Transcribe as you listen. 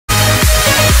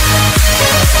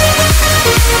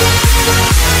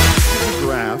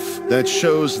that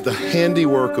shows the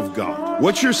handiwork of God.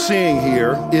 What you're seeing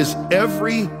here is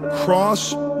every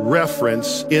cross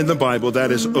reference in the Bible that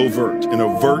is overt, an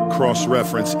overt cross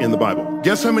reference in the Bible.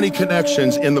 Guess how many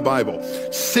connections in the Bible?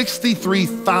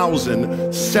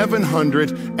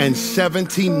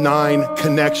 63,779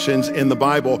 connections in the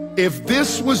Bible. If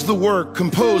this was the work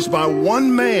composed by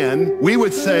one man, we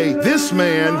would say this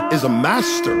man is a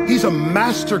master. He's a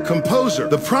master composer.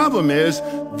 The problem is,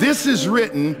 this is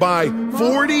written by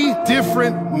 40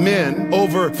 different men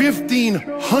over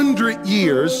 1,500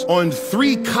 years on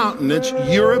 3 continents,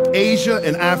 Europe, Asia,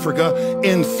 and Africa,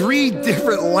 in 3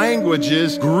 different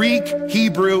languages, Greek,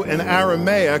 Hebrew, and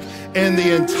Aramaic. And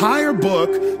the entire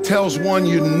book tells one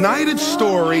united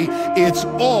story. It's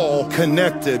all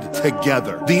connected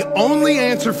together. The only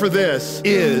answer for this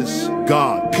is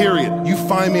God, period. You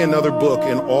find me another book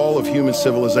in all of human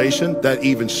civilization that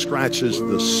even scratches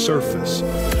the surface.